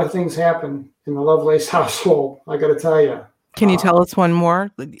been a lot of things happen in the Lovelace household. I got to tell you. Can you tell us one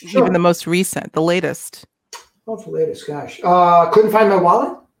more? Sure. Even the most recent, the latest. What's the latest? Gosh. Couldn't find my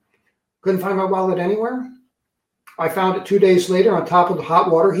wallet. Couldn't find my wallet anywhere. I found it 2 days later on top of the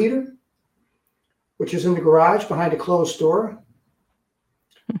hot water heater, which is in the garage behind a closed door.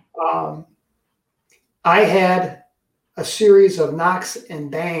 I had a series of knocks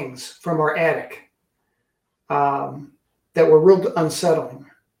and bangs from our attic that were real unsettling.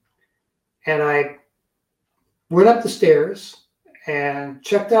 And I went up the stairs and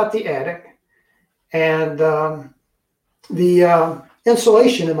checked out the attic, and the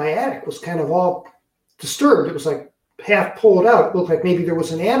insulation in my attic was kind of all disturbed. It was like half pulled out. It looked like maybe there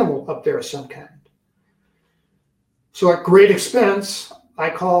was an animal up there of some kind. So at great expense,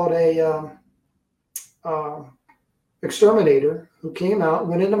 I called a exterminator who came out,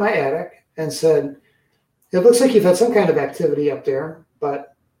 went into my attic and said, it looks like you've had some kind of activity up there,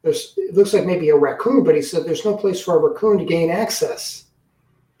 but it looks like maybe a raccoon, but he said there's no place for a raccoon to gain access.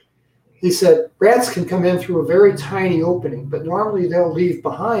 He said rats can come in through a very tiny opening, but normally they'll leave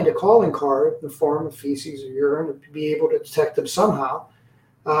behind a calling card in the form of feces or urine to be able to detect them somehow.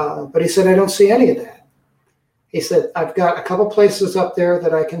 But he said, I don't see any of that. He said, I've got a couple places up there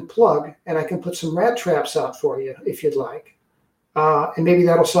that I can plug, and I can put some rat traps out for you if you'd like. And maybe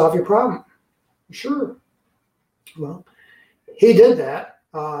that'll solve your problem. Sure. Well, he did that.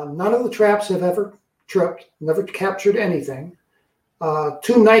 None of the traps have ever tripped, never captured anything.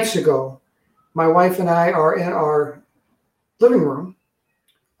 2 nights ago, my wife and I are in our living room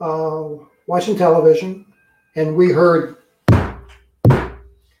watching television, and we heard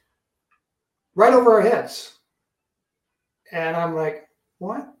right over our heads. And I'm like,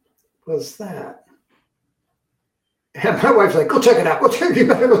 what was that? And my wife's like, go check it out. You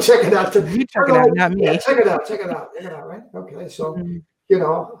better go check it out. You check it out, not me. Yeah, check it out, right? Okay, so,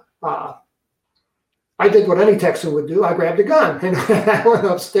 I did what any Texan would do. I grabbed a gun and I went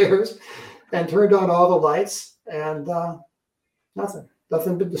upstairs and turned on all the lights, and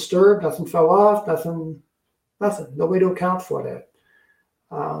nothing been disturbed, nothing fell off, nothing, no way to account for that.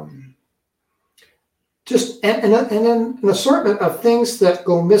 Just and then an assortment of things that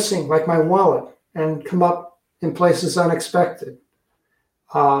go missing, like my wallet, and come up in places unexpected.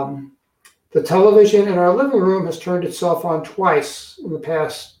 The television in our living room has turned itself on twice in the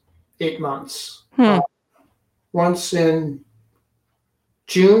past 8 months. Once in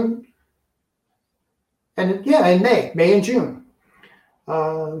June, and in May and June.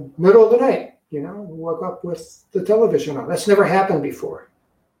 Middle of the night, we woke up with the television on. That's never happened before.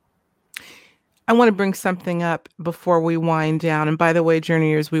 I want to bring something up before we wind down. And by the way,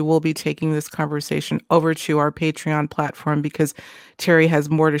 Journeyers, we will be taking this conversation over to our Patreon platform because Terry has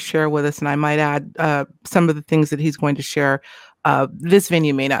more to share with us. And I might add some of the things that he's going to share. This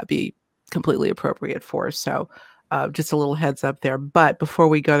venue may not be completely appropriate for. So just a little heads up there. But before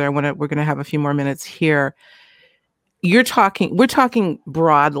we go there, we're going to have a few more minutes here. We're talking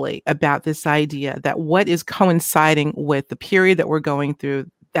broadly about this idea that what is coinciding with the period that we're going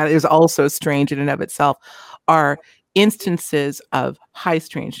through that is also strange in and of itself are instances of high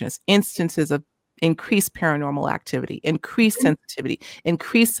strangeness, instances of increased paranormal activity, increased sensitivity,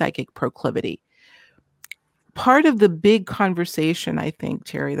 increased psychic proclivity. Part of the big conversation, I think,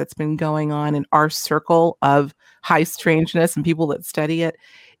 Terry, that's been going on in our circle of high strangeness and people that study it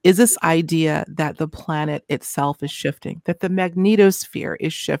is this idea that the planet itself is shifting, that the magnetosphere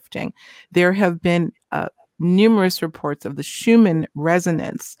is shifting. There have been numerous reports of the Schumann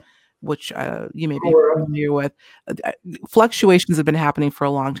resonance, which you may be familiar with. Fluctuations have been happening for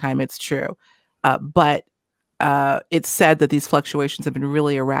a long time, it's true. But it's said that these fluctuations have been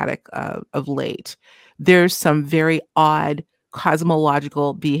really erratic of late. There's some very odd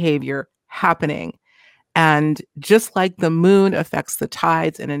cosmological behavior happening. And just like the moon affects the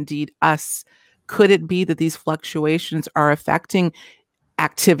tides and indeed us, could it be that these fluctuations are affecting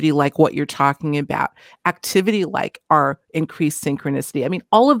activity like what you're talking about, activity like our increased synchronicity? I mean,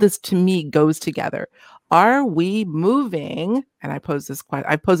 all of this to me goes together. Are we moving, and I've posed this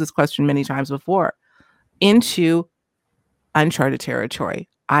question many times before, into uncharted territory,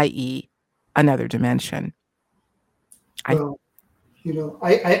 i.e. another dimension? Well,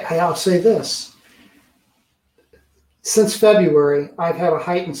 I'll say this. Since February, I've had a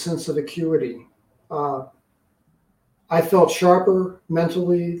heightened sense of acuity. I felt sharper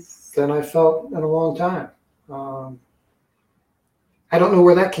mentally than I felt in a long time. I don't know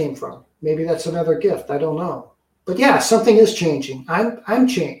where that came from. Maybe that's another gift. I don't know. But yeah, something is changing. I'm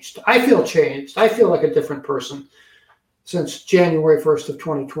changed. I feel changed. I feel like a different person since January 1st of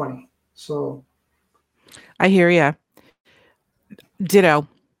 2020. So I hear you. Ditto,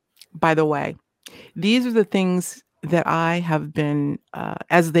 by the way. These are the things that I have been,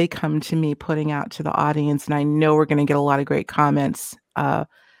 as they come to me, putting out to the audience. And I know we're going to get a lot of great comments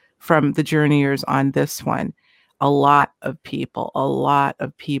from the journeyers on this one. A lot of people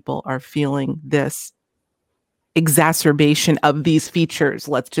are feeling this exacerbation of these features,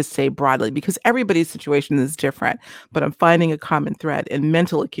 let's just say broadly, because everybody's situation is different. But I'm finding a common thread in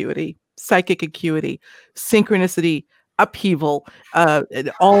mental acuity, psychic acuity, synchronicity, upheaval,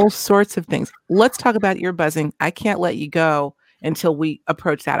 and all sorts of things. Let's talk about ear buzzing. I can't let you go until we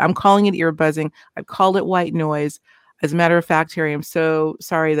approach that. I'm calling it ear buzzing. I've called it white noise. As a matter of fact, Terry, I'm so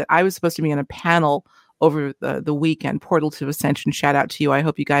sorry that I was supposed to be on a panel over the weekend. Portal to Ascension, shout out to you. I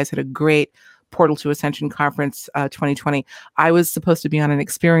hope you guys had a great Portal to Ascension conference 2020. I was supposed to be on an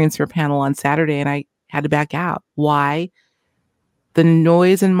experiencer panel on Saturday and I had to back out. Why? The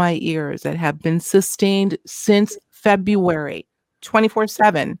noise in my ears that have been sustained since February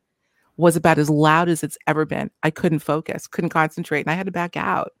 24/7 was about as loud as it's ever been. I couldn't focus, couldn't concentrate, and I had to back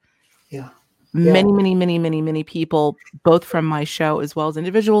out. Yeah. Many people, both from my show as well as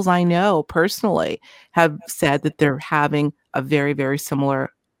individuals I know personally, have said that they're having a very, very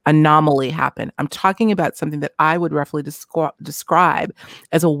similar anomaly happen. I'm talking about something that I would roughly describe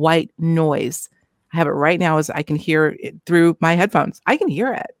as a white noise. I have it right now as I can hear it through my headphones. I can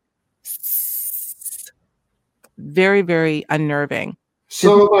hear it. Very, very unnerving.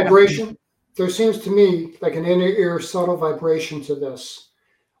 Subtle vibration. There seems to me like an inner ear subtle vibration to this.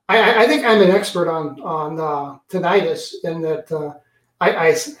 I think I'm an expert on tinnitus in that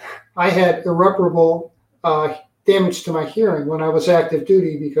I had irreparable damage to my hearing when I was active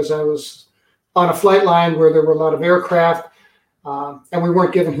duty because I was on a flight line where there were a lot of aircraft and we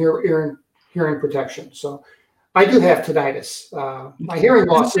weren't given hearing protection. So I do have tinnitus. My hearing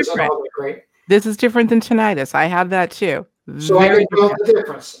loss isn't all that great. This is different than tinnitus. I have that too. So I can tell the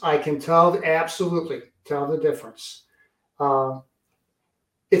difference. I can absolutely tell the difference.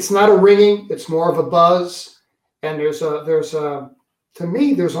 It's not a ringing; it's more of a buzz, and there's to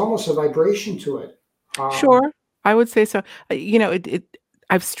me, there's almost a vibration to it. Sure, I would say so.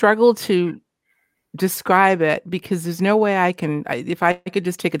 I've struggled to describe it because there's no way I can. If I could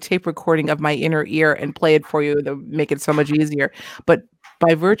just take a tape recording of my inner ear and play it for you, that would make it so much easier. But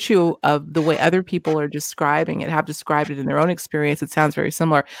by virtue of the way other people are describing it, have described it in their own experience, it sounds very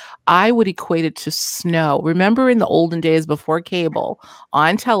similar. I would equate it to snow. Remember in the olden days before cable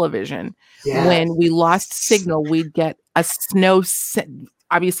on television, when we lost signal, we'd get a snow.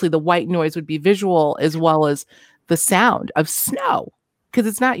 Obviously, the white noise would be visual as well as the sound of snow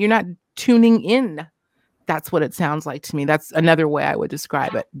because you're not tuning in. That's what it sounds like to me. That's another way I would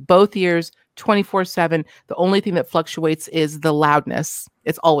describe it. Both ears, 24/7. The only thing that fluctuates is the loudness.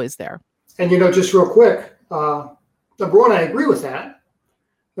 It's always there. And, just real quick, number one, I agree with that.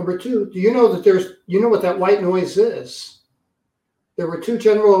 Number two, do you know that what that white noise is? There were two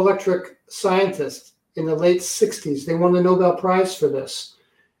General Electric scientists in the late 60s. They won the Nobel Prize for this.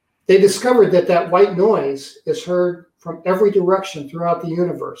 They discovered that white noise is heard from every direction throughout the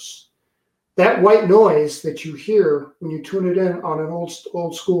universe. That white noise that you hear when you tune it in on an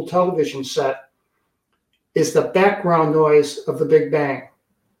old school television set is the background noise of the Big Bang.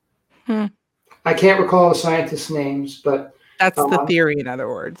 I can't recall the scientists' names, but that's the theory. In other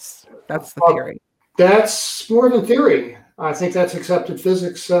words, that's the theory. That's more than theory. I think that's accepted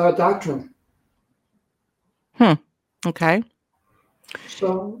physics doctrine. Okay.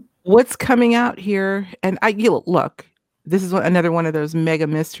 So what's coming out here? And look. This is another one of those mega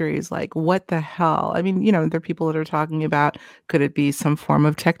mysteries, like what the hell? I mean, there are people that are talking about, could it be some form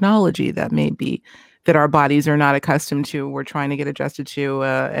of technology that our bodies are not accustomed to, we're trying to get adjusted to,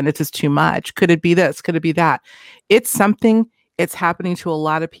 and it's just too much? Could it be this? Could it be that? It's something It's happening to a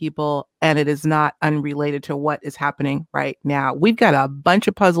lot of people, and it is not unrelated to what is happening right now. We've got a bunch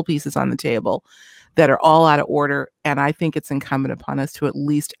of puzzle pieces on the table that are all out of order, and I think it's incumbent upon us to at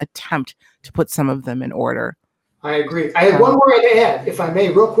least attempt to put some of them in order. I agree. I have one more to add, if I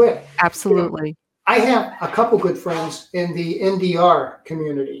may, real quick. Absolutely. I have a couple good friends in the NDR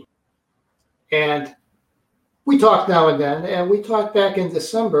community, and we talk now and then, and we talked back in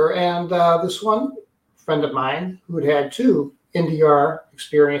December, and this one friend of mine who had 2 NDR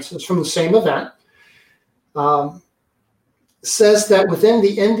experiences from the same event says that within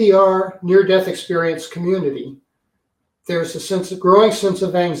the NDR near-death experience community, there's a growing sense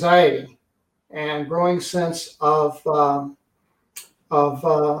of anxiety and growing sense of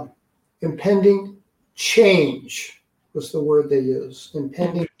impending change was the word they used,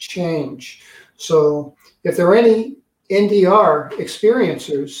 impending change. So if there are any NDR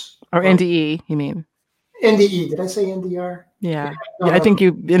experiencers. Or NDE, you mean? NDE, did I say NDR? Yeah. I think you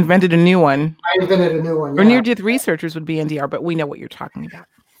invented a new one. I invented a new one. Or near-death researchers would be NDR, but we know what you're talking about.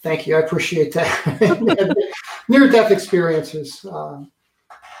 Thank you. I appreciate that. Near-death experiences.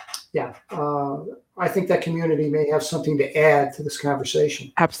 I think that community may have something to add to this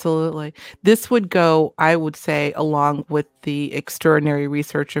conversation. Absolutely. This would go, I would say, along with the extraordinary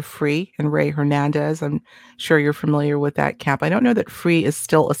research of FREE and Ray Hernandez. I'm sure you're familiar with that camp. I don't know that FREE is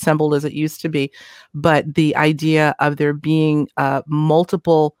still assembled as it used to be, but the idea of there being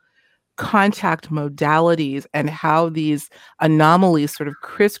multiple contact modalities and how these anomalies sort of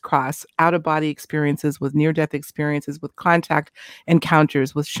crisscross out-of-body experiences with near-death experiences, with contact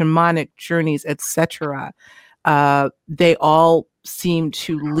encounters, with shamanic journeys, etc. They all seem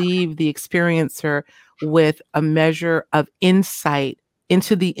to leave the experiencer with a measure of insight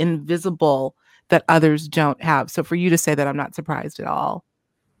into the invisible that others don't have. So for you to say that, I'm not surprised at all.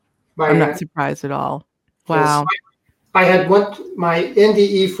 I'm not surprised at all. Wow. I had my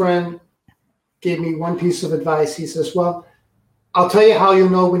NDE friend gave me one piece of advice. He says, well, I'll tell you how you'll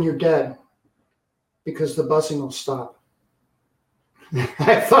know when you're dead, because the buzzing will stop.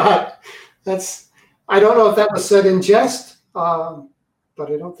 I thought I don't know if that was said in jest, but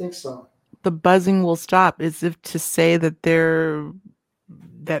I don't think so. The buzzing will stop, as if to say that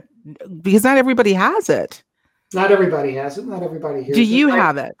because not everybody has it. Not everybody has it. Not everybody hears it. Do you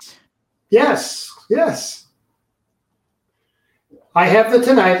have it? Yes. I have the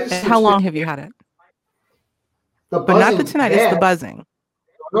tinnitus. And how long have you had it? But not the tinnitus, the buzzing.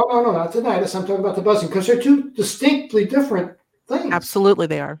 No, not tinnitus. I'm talking about the buzzing, because they're 2 distinctly different things. Absolutely,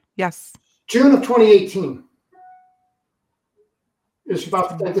 they are. Yes. June of 2018 is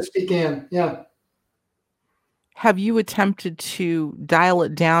about this began. Yeah. Have you attempted to dial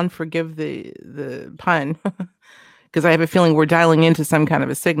it down? Forgive the pun, because I have a feeling we're dialing into some kind of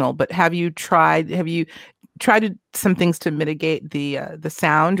a signal. But have you tried some things to mitigate the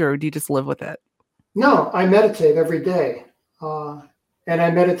sound, or do you just live with it? No, I meditate every day, and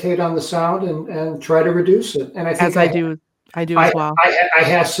I meditate on the sound and try to reduce it. And I think I do as well. I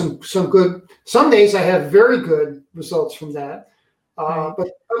have some good. Some days I have very good results from that, right. But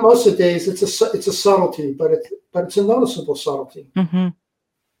most of the days it's a subtlety, but it's a noticeable subtlety. Mm-hmm.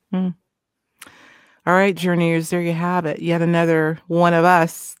 Mm. All right, journeyers, there you have it. Yet another one of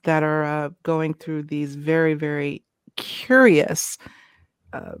us that are going through these very, very curious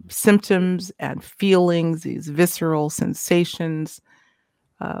symptoms and feelings, these visceral sensations.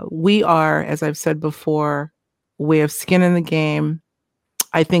 We are, as I've said before, we have skin in the game.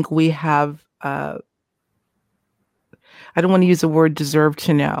 I think we have, I don't want to use the word deserve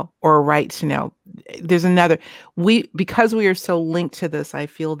to know or a right to know. There's because we are so linked to this, I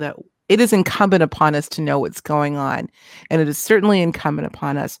feel that it is incumbent upon us to know what's going on. And it is certainly incumbent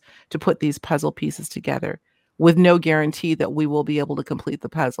upon us to put these puzzle pieces together, with no guarantee that we will be able to complete the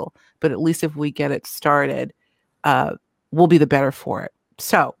puzzle. But at least if we get it started, we'll be the better for it.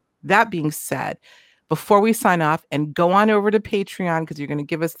 So that being said, before we sign off and go on over to Patreon, because you're going to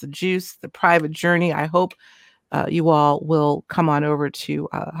give us the juice, the private journey, I hope you all will come on over to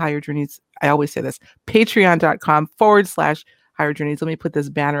Higher Journeys. I always say this, patreon.com/Higher Journeys. Let me put this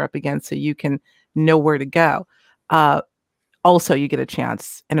banner up again so you can know where to go. Also, you get a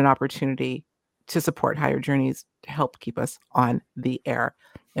chance and an opportunity to support Higher Journeys to help keep us on the air.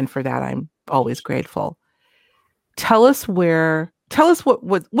 And for that, I'm always grateful. Tell us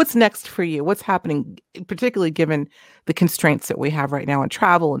what's next for you. What's happening, particularly given the constraints that we have right now in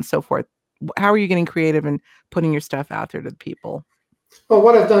travel and so forth. How are you getting creative and putting your stuff out there to the people? Well,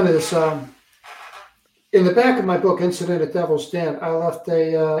 what I've done is in the back of my book, Incident at Devil's Den, I left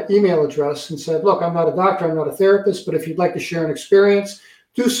a email address and said, look, I'm not a doctor, I'm not a therapist, but if you'd like to share an experience,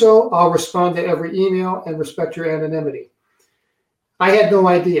 do so. I'll respond to every email and respect your anonymity. I had no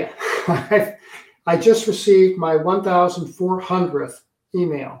idea. I just received my 1,400th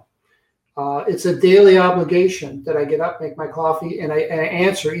email. It's a daily obligation that I get up, make my coffee, and I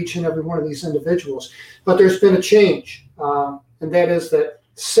answer each and every one of these individuals. But there's been a change, and that is that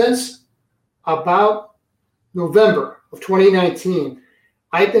since about November of 2019,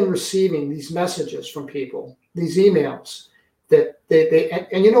 I've been receiving these messages from people, these emails that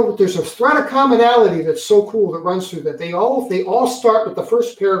and you know, there's a thread of commonality that's so cool that runs through that. They all start with the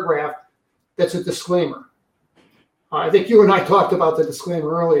first paragraph that's a disclaimer. I think you and I talked about the disclaimer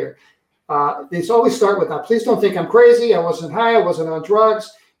earlier. They always start with, please don't think I'm crazy. I wasn't high. I wasn't on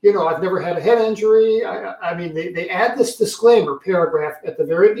drugs. You know, I've never had a head injury. I mean, they add this disclaimer paragraph at the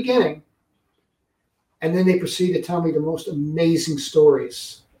very beginning, and then they proceed to tell me the most amazing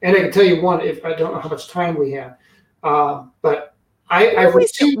stories. And I can tell you one, if I don't know how much time we have, but I've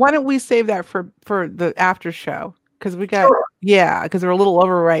received. Why don't we save that for the after show? Because we got, Sure. Yeah, because we're a little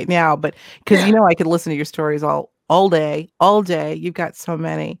over right now, but because you know I could listen to your stories all day. You've got so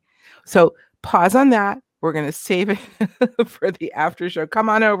many. So pause on that. We're going to save it for the after show. Come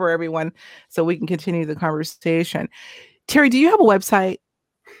on over, everyone, so we can continue the conversation. Terry, do you have a website?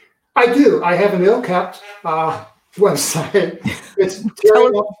 I do. I have an ill-kept website. It's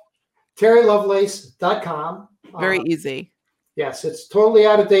terrylovelace.com. Very easy. Yes, it's totally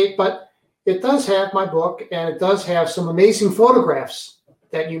out of date, but it does have my book, and it does have some amazing photographs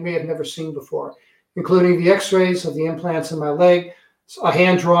that you may have never seen before, including the x-rays of the implants in my leg, a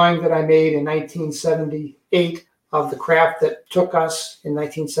hand drawing that I made in 1978 of the craft that took us in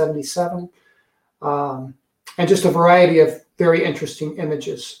 1977, and just a variety of very interesting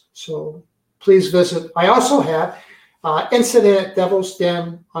images. So please visit. I also have Incident at Devil's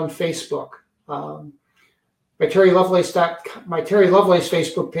Den on Facebook. My Terry Lovelace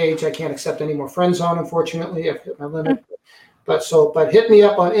Facebook page, I can't accept any more friends on, unfortunately. I've hit my limit. But hit me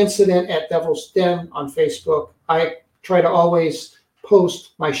up on Incident at Devil's Den on Facebook. I try to always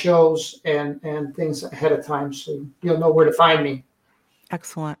post my shows and things ahead of time, so you'll know where to find me.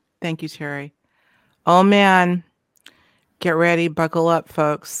 Excellent. Thank you, Terry. Oh, man. Get ready. Buckle up,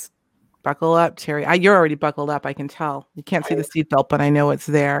 folks. Buckle up, Terry. You're already buckled up. I can tell. You can't see the seatbelt, but I know it's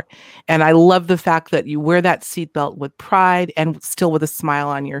there. And I love the fact that you wear that seatbelt with pride and still with a smile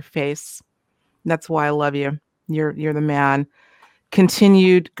on your face. That's why I love you. You're the man.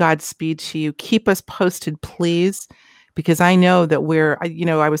 Continued Godspeed to you. Keep us posted, please, because I know that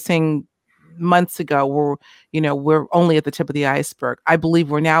I was saying months ago, we're only at the tip of the iceberg. I believe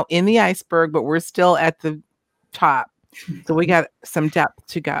we're now in the iceberg, but we're still at the top. So we got some depth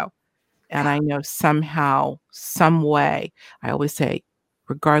to go. And I know somehow, some way, I always say,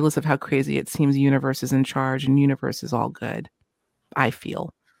 regardless of how crazy it seems, the universe is in charge and universe is all good. I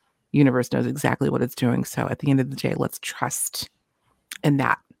feel universe knows exactly what it's doing. So at the end of the day, let's trust in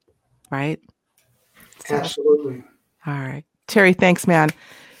that. Right? Absolutely. All right. Terry, thanks, man.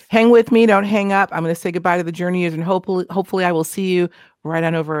 Hang with me. Don't hang up. I'm going to say goodbye to the journeyers, and hopefully I will see you right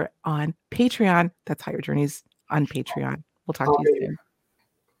on over on Patreon. That's Higher Journeys on Patreon. We'll talk to you soon.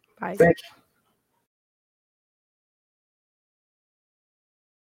 Bye. Thank you.